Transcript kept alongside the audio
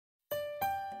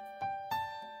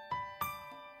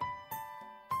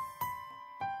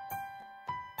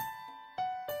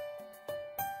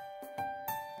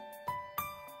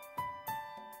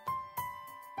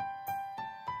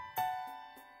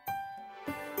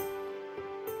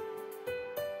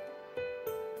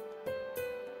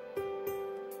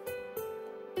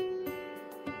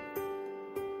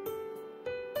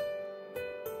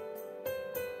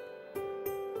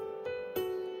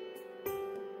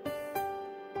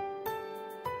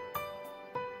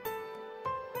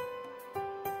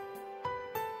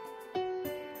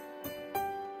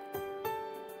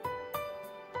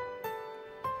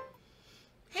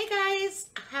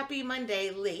happy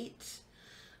Monday late.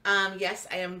 Yes,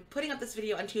 I am putting up this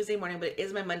video on Tuesday morning, but it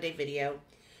is my Monday video.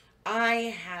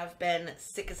 I have been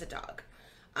sick as a dog.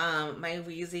 My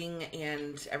wheezing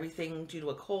and everything due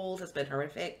to a cold has been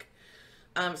horrific.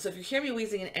 So if you hear me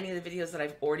wheezing in any of the videos that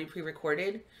I've already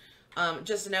pre-recorded,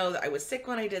 just know that I was sick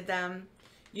when I did them.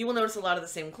 You will notice a lot of the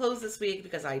same clothes this week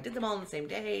because I did them all on the same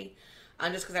day.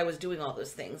 Just because I was doing all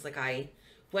those things. Like I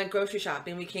went grocery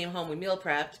shopping, we came home, we meal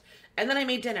prepped, and then I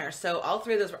made dinner. So all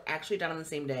three of those were actually done on the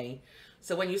same day.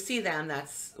 So when you see them,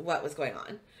 that's what was going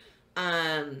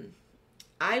on.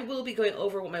 I will be going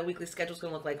over what my weekly schedule is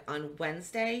going to look like on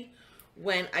Wednesday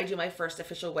when I do my first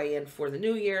official weigh-in for the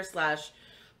New Year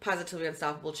 / Positively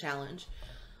Unstoppable Challenge.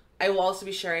 I will also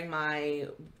be sharing my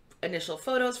initial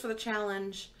photos for the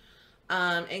challenge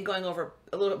and going over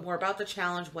a little bit more about the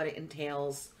challenge, what it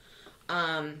entails.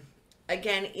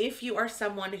 Again, if you are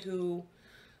someone who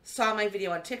saw my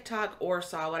video on TikTok or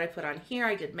saw what I put on here,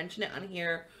 I did mention it on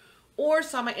here, or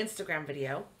saw my Instagram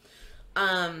video.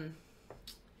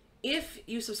 If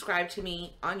you subscribe to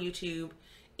me on YouTube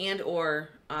and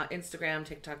or Instagram,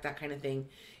 TikTok, that kind of thing,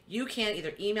 you can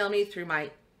either email me through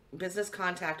my business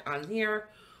contact on here,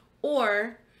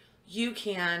 or you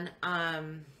can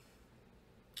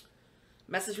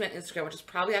message me on Instagram, which is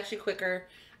probably actually quicker.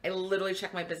 I literally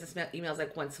check my business emails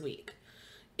like once a week.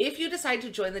 If you decide to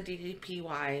join the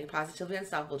DDPY Positively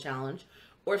Unstoppable Challenge,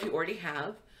 or if you already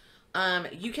have,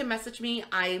 you can message me.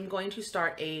 I'm going to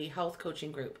start a health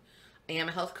coaching group. I am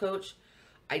a health coach.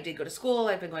 I did go to school.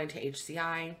 I've been going to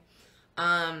HCI,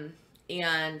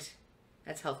 and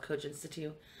that's Health Coach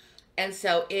Institute. And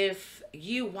so if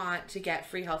you want to get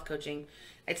free health coaching,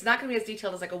 it's not going to be as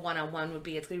detailed as like a one-on-one would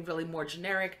be. It's going to be really more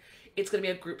generic. It's going to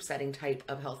be a group setting type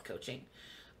of health coaching.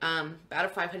 About a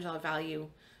 $500 value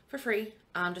for free,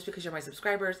 just because you're my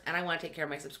subscribers and I want to take care of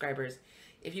my subscribers.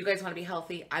 If you guys want to be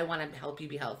healthy, I want to help you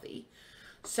be healthy.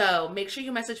 So make sure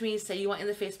you message me, say you want in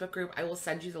the Facebook group. I will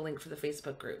send you the link for the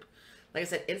Facebook group. Like I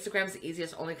said, Instagram's the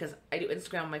easiest only because I do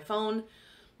Instagram on my phone.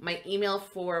 My email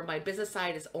for my business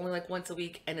side is only like once a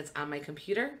week and it's on my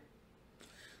computer.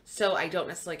 So I don't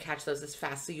necessarily catch those as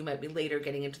fast. So you might be later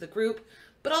getting into the group,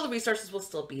 but all the resources will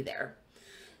still be there.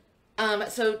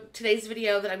 So today's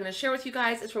video that I'm going to share with you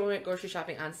guys is when we went grocery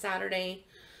shopping on Saturday.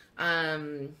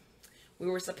 We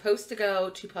were supposed to go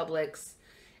to Publix.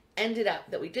 Ended up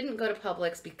that we didn't go to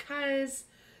Publix because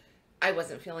I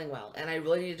wasn't feeling well and I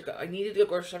really needed to go. I needed to go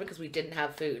grocery shopping because we didn't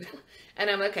have food.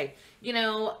 And I'm like, okay, you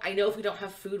know, I know if we don't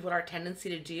have food, what our tendency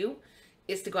to do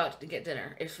is to go out to get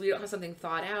dinner. If we don't have something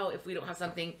thought out, if we don't have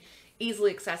something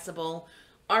easily accessible,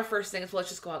 our first thing is, well, let's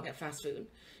just go out and get fast food.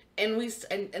 And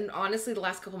and honestly, the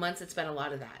last couple months, it's been a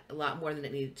lot of that, a lot more than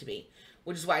it needed to be,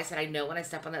 which is why I said, I know when I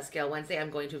step on that scale Wednesday, I'm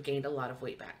going to have gained a lot of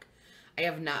weight back. I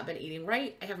have not been eating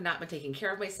right. I have not been taking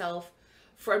care of myself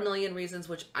for a million reasons,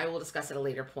 which I will discuss at a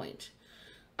later point.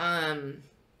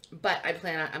 But I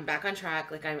plan on, I'm back on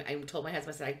track. Like I told my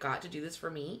husband, I said, I got to do this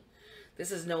for me.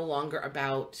 This is no longer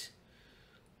about,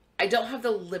 I don't have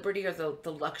the liberty or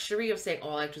the luxury of saying,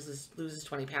 all I have to lose is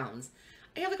 20 pounds.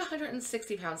 I have like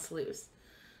 160 pounds to lose.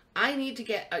 I need to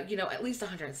get, you know, at least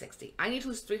 160. I need to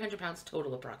lose 300 pounds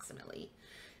total approximately.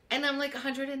 And I'm like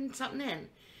 100 and something in.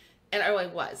 And I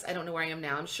was. I don't know where I am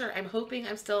now. I'm hoping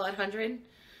I'm still at 100.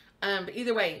 But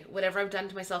either way, whatever I've done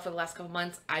to myself for the last couple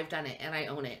months, I've done it and I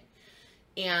own it.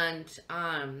 And,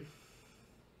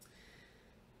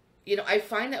 you know, I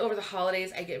find that over the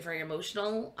holidays, I get very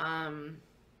emotional.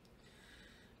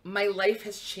 My life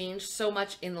has changed so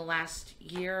much in the last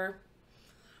year,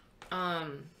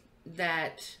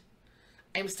 that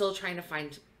I'm still trying to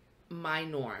find my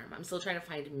norm. I'm still trying to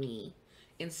find me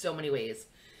in so many ways.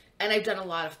 And I've done a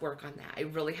lot of work on that. I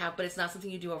really have, but it's not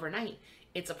something you do overnight.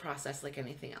 It's a process like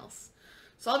anything else.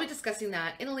 So I'll be discussing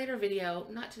that in a later video,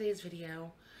 not today's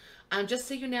video. Just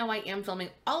so you know, I am filming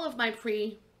all of my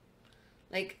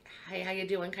like, hey, how you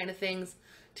doing kind of things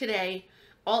today,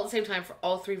 all at the same time for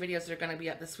all three videos that are going to be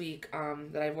up this week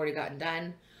that I've already gotten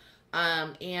done.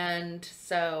 And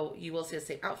so you will see the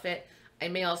same outfit. I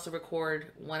may also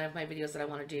record one of my videos that I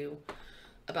want to do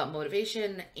about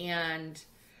motivation. And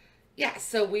yeah,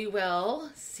 so we will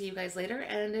see you guys later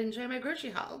and enjoy my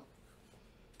grocery haul.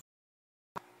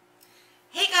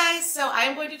 Hey guys, so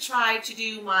I'm going to try to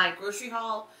do my grocery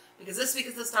haul because this week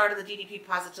is the start of the DDP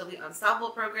Positively Unstoppable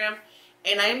program,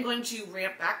 and I am going to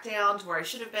ramp back down to where I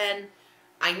should have been.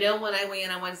 I know when I weigh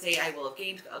in on Wednesday, I will have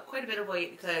gained quite a bit of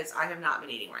weight because I have not been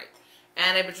eating right.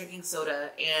 And I've been drinking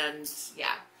soda, and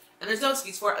yeah. And there's no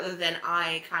excuse for it other than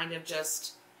I kind of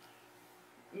just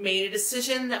made a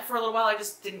decision that for a little while I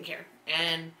just didn't care.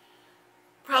 And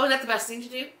probably not the best thing to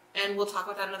do. and we'll talk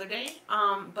about that another day.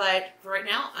 But for right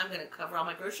now, I'm going to cover all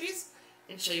my groceries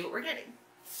and show you what we're getting.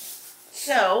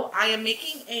 So I am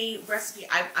making a recipe.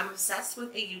 I'm obsessed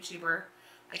with a YouTuber.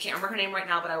 I can't remember her name right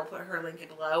now, but I will put her link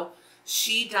below.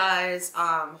 She does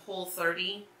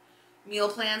Whole30 meal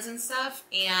plans and stuff,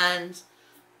 and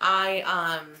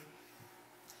I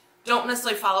don't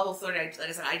necessarily follow Whole30. Like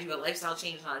I said, I do a lifestyle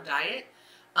change, not a diet.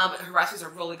 But her recipes are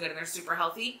really good and they're super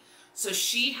healthy. So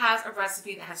she has a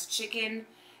recipe that has chicken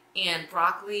and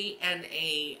broccoli and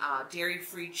a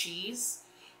dairy-free cheese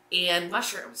and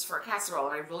mushrooms for a casserole,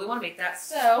 and I really want to make that.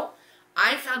 So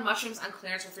I found mushrooms on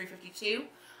clearance for $3.52.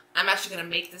 I'm actually going to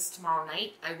make this tomorrow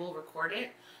night. I will record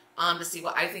it to see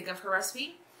what I think of her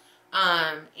recipe.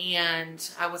 And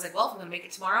I was like, well, if I'm going to make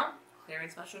it tomorrow,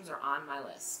 clearance mushrooms are on my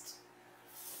list.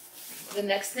 The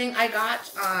next thing I got,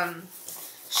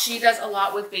 she does a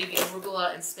lot with baby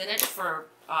arugula and spinach for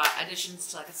additions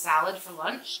to like a salad for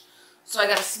lunch. So I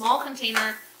got a small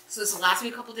container, so this will last me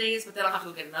a couple days, but then I'll have to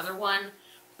go get another one.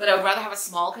 But I would rather have a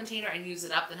small container and use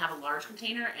it up than have a large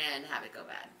container and have it go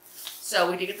bad. So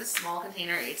we did get this small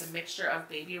container. It's a mixture of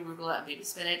baby arugula and baby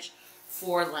spinach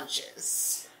for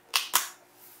lunches.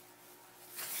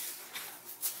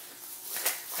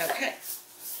 Okay.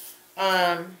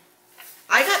 I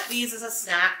got these as a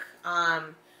snack.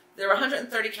 They're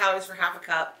 130 calories for half a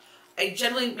cup. I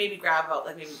generally maybe grab about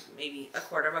like maybe a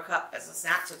quarter of a cup as a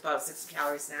snack, so it's about a 60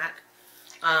 calorie snack.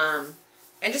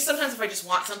 And just sometimes if I just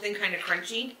want something kind of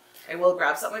crunchy, I will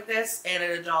grab something like this. And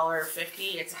at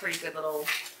 $1.50, it's a pretty good little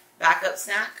backup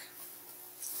snack.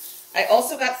 I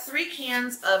also got 3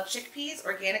 cans of chickpeas,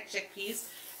 organic chickpeas.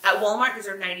 At Walmart, these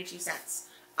are 92 cents.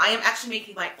 I am actually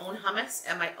making my own hummus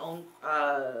and my own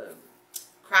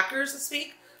crackers this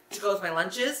week to go with my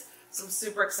lunches. So I'm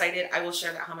super excited. I will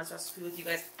share that hummus recipe with you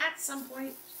guys at some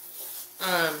point.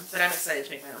 But I'm excited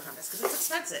to make my own hummus because it's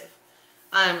expensive.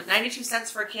 92 cents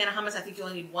for a can of hummus. I think you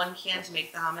only need 1 can to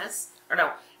make the hummus. Or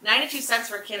no, 92 cents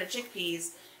for a can of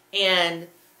chickpeas and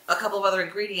a couple of other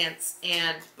ingredients,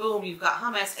 and boom, you've got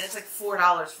hummus, and it's like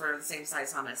 $4 for the same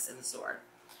size hummus in the store.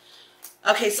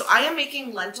 Okay, so I am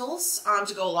making lentils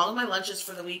to go along with my lunches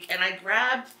for the week, and I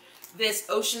grabbed this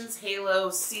Ocean's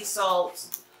Halo sea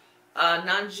salt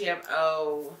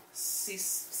non-GMO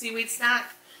seaweed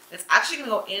snack. It's actually going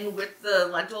to go in with the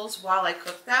lentils while I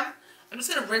cook them. I'm just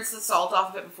going to rinse the salt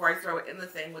off of it before I throw it in the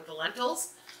thing with the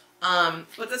lentils.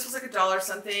 But this was like $1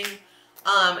 something.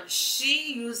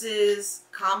 She uses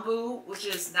kombu, which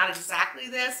is not exactly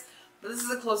this, but this is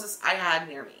the closest I had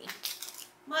near me.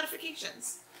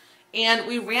 Modifications. And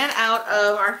we ran out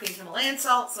of our pink Himalayan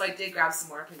salt, so I did grab some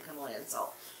more pink Himalayan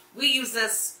salt. We use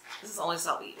this is the only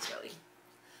salt we use, really.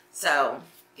 So,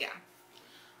 yeah.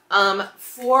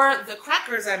 For the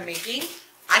crackers I'm making,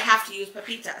 I have to use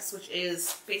pepitas, which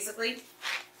is basically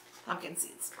pumpkin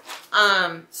seeds.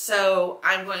 So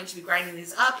I'm going to be grinding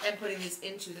these up and putting these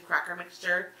into the cracker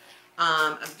mixture.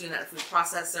 I'm doing that in a food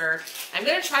processor. I'm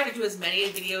going to try to do as many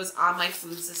videos on my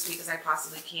foods this week as I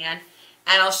possibly can,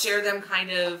 and I'll share them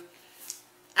kind of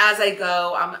as I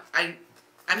go.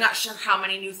 I'm not sure how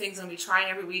many new things I'm going to be trying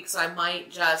every week, so I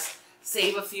might just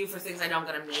save a few for things I know I'm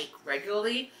going to make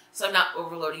regularly, so I'm not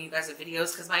overloading you guys with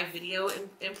videos, because my video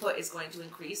input is going to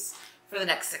increase for the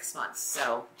next 6 months,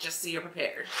 so just so you're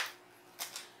prepared.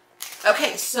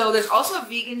 Okay, so there's also a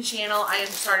vegan channel I have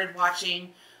started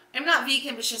watching. I'm not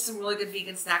vegan, but she has some really good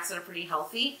vegan snacks that are pretty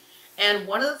healthy, and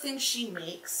one of the things she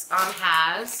makes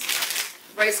has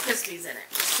Rice Krispies in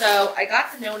it. So I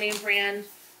got the No Name brand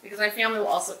because my family will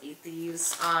also eat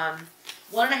these.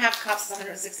 1.5 cups is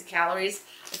 160 calories.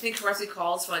 I think her recipe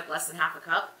calls for like less than half a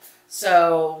cup.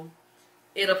 So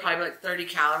it'll probably be like 30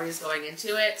 calories going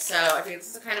into it. So I think this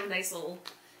is a kind of nice little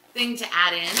thing to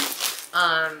add in.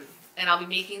 And I'll be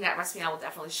making that recipe and I will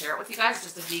definitely share it with you guys.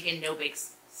 Just a vegan, no-bake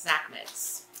snack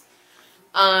mix.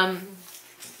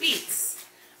 Beets.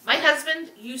 My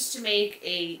husband used to make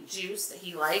a juice that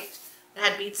he liked that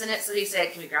had beets in it. So he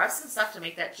said, can we grab some stuff to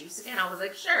make that juice again? I was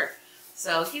like, sure.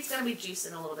 So he's going to be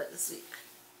juicing a little bit this week.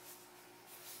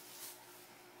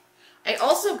 I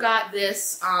also got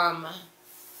this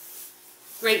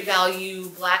Great Value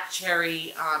Black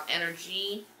Cherry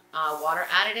Energy water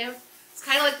additive. It's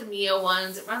kind of like the Mio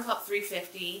ones. It runs about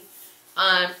 $3.50.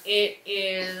 It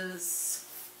is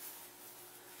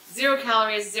 0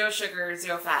 calories, 0 sugar,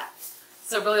 0 fat.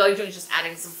 So really all you're doing is just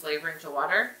adding some flavoring to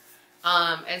water.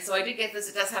 And so I did get this.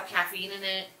 It does have caffeine in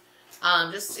it.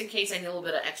 Just in case I need a little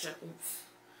bit of extra oomph.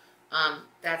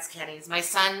 That's Kenny's. My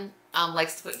son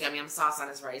likes to put yum yum sauce on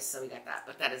his rice, so we got that.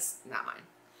 But that is not mine.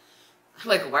 I'm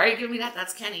like, why are you giving me that?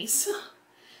 That's Kenny's.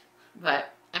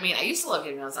 But, I mean, I used to love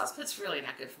yum yum sauce, but it's really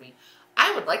not good for me.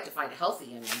 I would like to find a healthy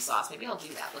yum yum sauce. Maybe I'll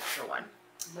do that. Look for one.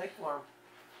 Make one.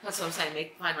 That's what I'm saying.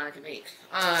 Find one I can make.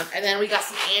 And then we got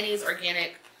some Annie's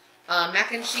organic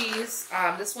mac and cheese.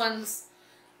 This one's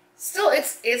still,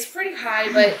 it's pretty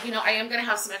high, but you know, I am gonna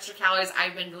have some extra calories.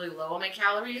 I've been really low on my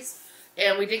calories,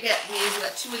 and we did get these. We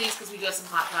got 2 of these because we do have some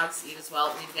hot dogs to eat as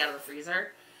well. We need to get out of the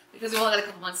freezer because we only got a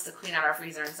couple months to clean out our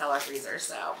freezer and sell our freezer.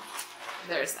 So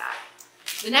there's that.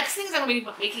 The next thing is I'm gonna be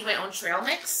making my own trail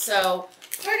mix. So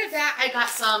part of that, I got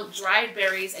some dried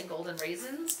berries and golden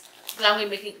raisins that I'm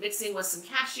gonna be mixing with some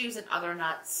cashews and other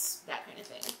nuts, that kind of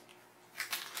thing.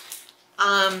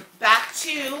 Back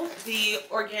to the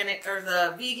organic or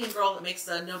the vegan girl that makes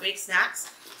the no-bake snacks.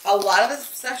 A lot of the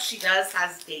stuff she does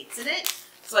has dates in it.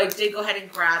 So I did go ahead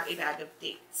and grab a bag of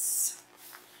dates.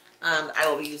 I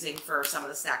will be using for some of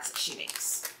the snacks that she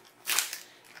makes.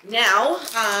 Now,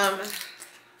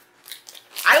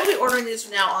 I will be ordering these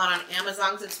from now on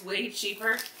Amazon because it's way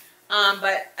cheaper.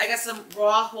 But I got some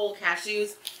raw whole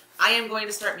cashews. I am going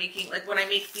to start making, like when I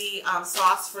make the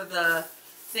sauce for the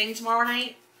thing tomorrow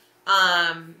night,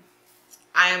 I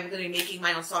am going to be making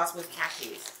my own sauce with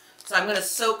cashews. So I'm going to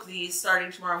soak these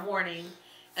starting tomorrow morning,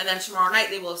 and then tomorrow night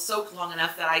they will have soaked long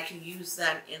enough that I can use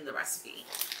them in the recipe.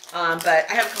 But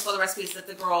I have a couple of recipes that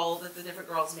the different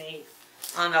girls made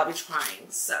that I'll be trying.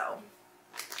 So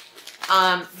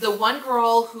the one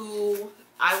girl who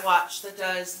I watch that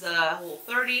does the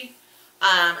Whole30,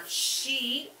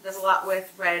 she does a lot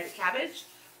with red cabbage.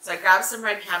 So I grabbed some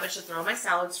red cabbage to throw in my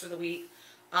salads for the week.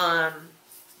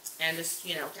 And just,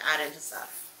 you know, to add into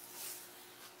stuff.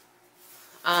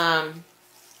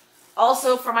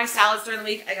 Also, for my salads during the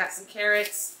week, I got some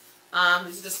carrots.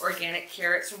 These are just organic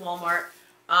carrots from Walmart.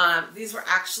 These were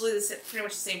actually pretty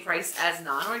much the same price as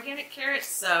non-organic carrots,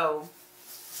 so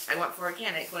I went for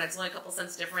organic. When it's only a couple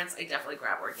cents difference, I definitely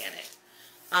grab organic.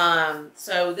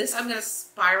 So this I'm going to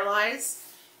spiralize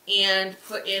and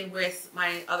put in with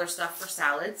my other stuff for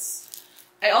salads.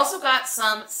 I also got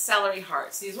some celery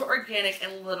hearts. These were organic,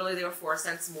 and literally they were 4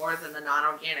 cents more than the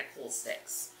non-organic whole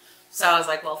sticks. So I was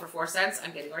like, well, for 4 cents,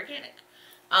 I'm getting organic.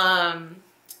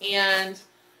 And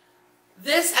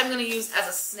this I'm going to use as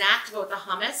a snack to go with the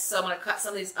hummus. So I'm going to cut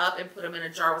some of these up and put them in a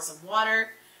jar with some water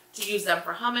to use them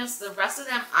for hummus. The rest of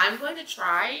them, I'm going to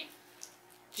try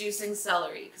juicing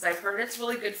celery because I've heard it's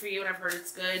really good for you, and I've heard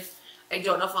it's good. I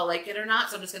don't know if I'll like it or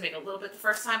not, so I'm just going to make a little bit the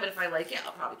first time, but if I like it,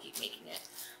 I'll probably keep making it.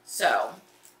 So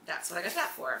that's what I got that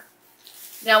for.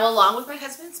 Now, along with my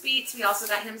husband's beets, we also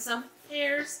got him some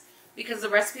pears because the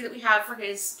recipe that we have for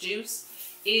his juice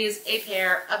is a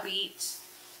pear, a beet,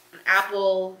 an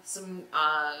apple, some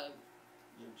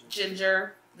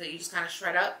ginger that you just kind of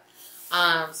shred up.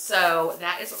 So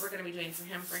that is what we're going to be doing for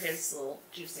him for his little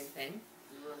juicing thing.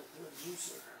 You run it through a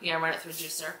juicer. Yeah, run it through a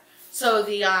juicer. So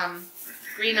the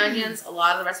green onions, a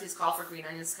lot of the recipes call for green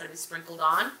onions to kind of be sprinkled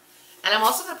on. And I'm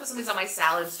also going to put some things on my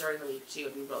salads during the week, too. It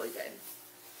would be really good.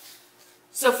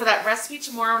 So for that recipe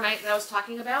tomorrow night that I was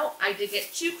talking about, I did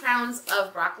get 2 crowns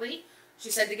of broccoli. She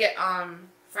said to get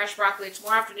fresh broccoli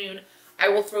tomorrow afternoon. I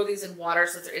will throw these in water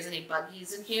so if there is any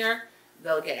buggies in here,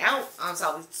 they'll get out. So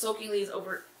I'll be soaking these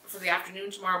over for the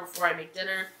afternoon tomorrow before I make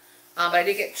dinner. But I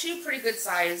did get 2 pretty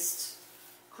good-sized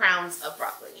crowns of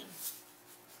broccoli.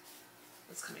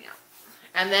 That's coming out.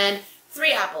 And then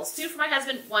 3 apples. 2 for my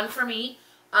husband, 1 for me.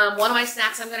 One of my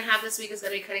snacks I'm going to have this week is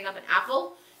going to be cutting up an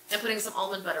apple and putting some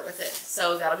almond butter with it.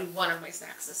 So that'll be one of my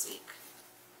snacks this week.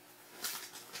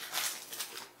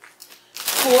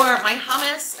 For my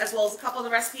hummus, as well as a couple of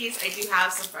the recipes, I do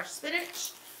have some fresh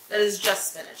spinach. That is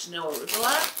just spinach, no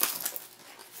arugula.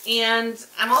 And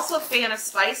I'm also a fan of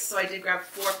spice, so I did grab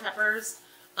 4 peppers.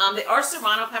 They are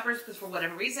serrano peppers because for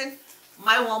whatever reason,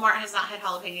 my Walmart has not had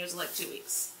jalapenos in like 2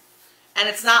 weeks. And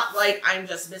it's not like I'm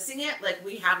just missing it. Like,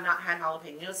 we have not had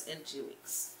jalapenos in 2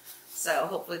 weeks. So,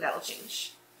 hopefully that will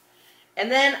change.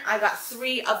 And then I got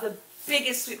 3 of the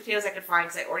biggest sweet potatoes I could find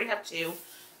because I already have 2.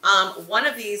 One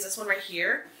of these, this one right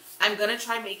here, I'm going to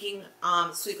try making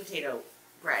sweet potato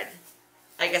bread.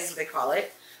 I guess is what they call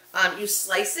it. You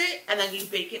slice it, and then you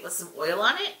bake it with some oil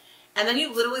on it. And then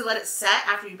you literally let it set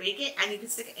after you bake it, and you can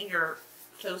stick it in your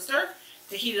toaster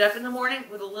to heat it up in the morning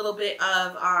with a little bit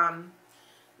of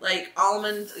like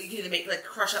almond. You can either make like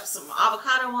crush up some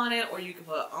avocado on it, or you can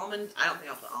put almond. I don't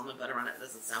think I'll put almond butter on it. It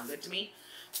doesn't sound good to me,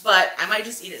 but I might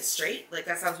just eat it straight. Like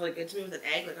that sounds really good to me with an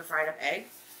egg, like a fried up egg.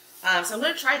 So I'm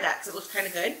gonna try that because it looks kind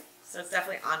of good. So it's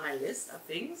definitely on my list of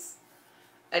things.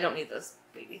 I don't need those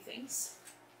baby things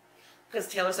because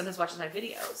Taylor sometimes watches my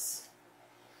videos.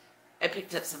 I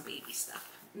picked up some baby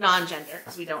stuff, non-gender,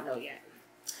 because we don't know yet.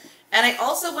 And I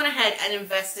also went ahead and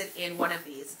invested in one of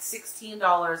these. It's $16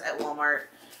 at Walmart.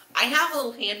 I have a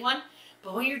little hand one,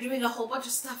 But when you're doing a whole bunch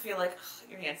of stuff, you're like, ugh,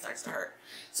 your hand starts to hurt.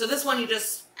 So this one, you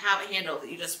just have a handle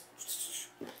that you just,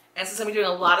 and since I'm doing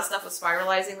a lot of stuff with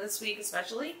spiralizing this week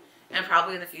especially, and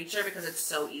probably in the future because it's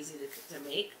so easy to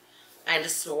make and to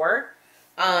store,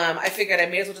 I figured I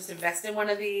may as well just invest in one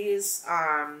of these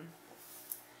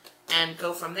and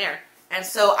go from there. And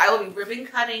so I will be ribbon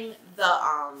cutting the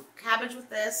cabbage with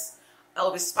this. I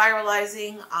will be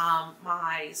spiralizing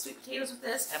my sweet potatoes with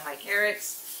this and my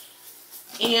carrots.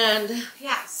 And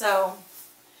yeah, so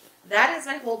that is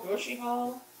my whole grocery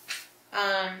haul.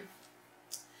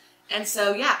 And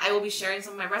so yeah, I will be sharing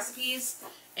some of my recipes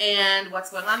and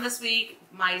what's going on this week.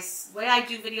 My way I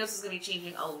do videos is going to be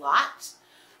changing a lot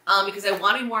because I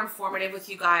want to be more informative with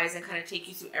you guys and kind of take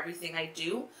you through everything I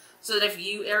do, so that if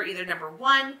you are either number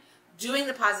one, doing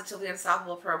the Positively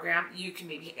Unstoppable program, you can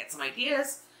maybe get some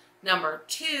ideas. Number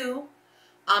two,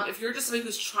 if you're just somebody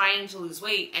who's trying to lose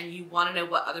weight and you want to know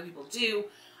what other people do,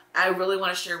 I really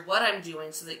want to share what I'm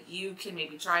doing so that you can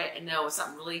maybe try it and know if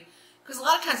something really, because a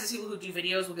lot of times these people who do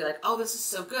videos will be like, oh, this is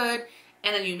so good,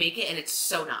 and then you make it and it's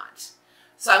so not.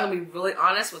 So I'm going to be really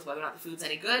honest with whether or not the food's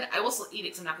any good. I will still eat it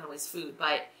because I'm not going to waste food,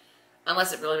 but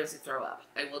unless it really makes me throw up,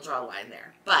 I will draw a line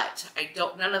there. But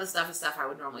none of the stuff is stuff I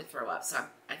would normally throw up, so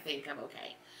I think I'm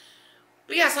okay.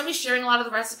 But yeah, so I'm just sharing a lot of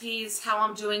the recipes, how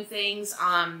I'm doing things.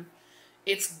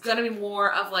 It's going to be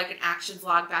more of like an action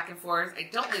vlog back and forth. I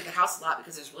don't leave the house a lot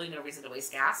because there's really no reason to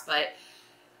waste gas, but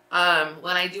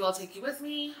when I do, I'll take you with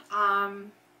me.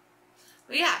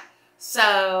 But yeah,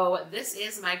 so this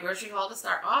is my grocery haul to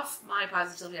start off my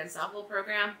Positively Unstoppable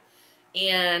program,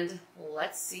 and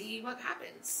let's see what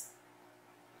happens.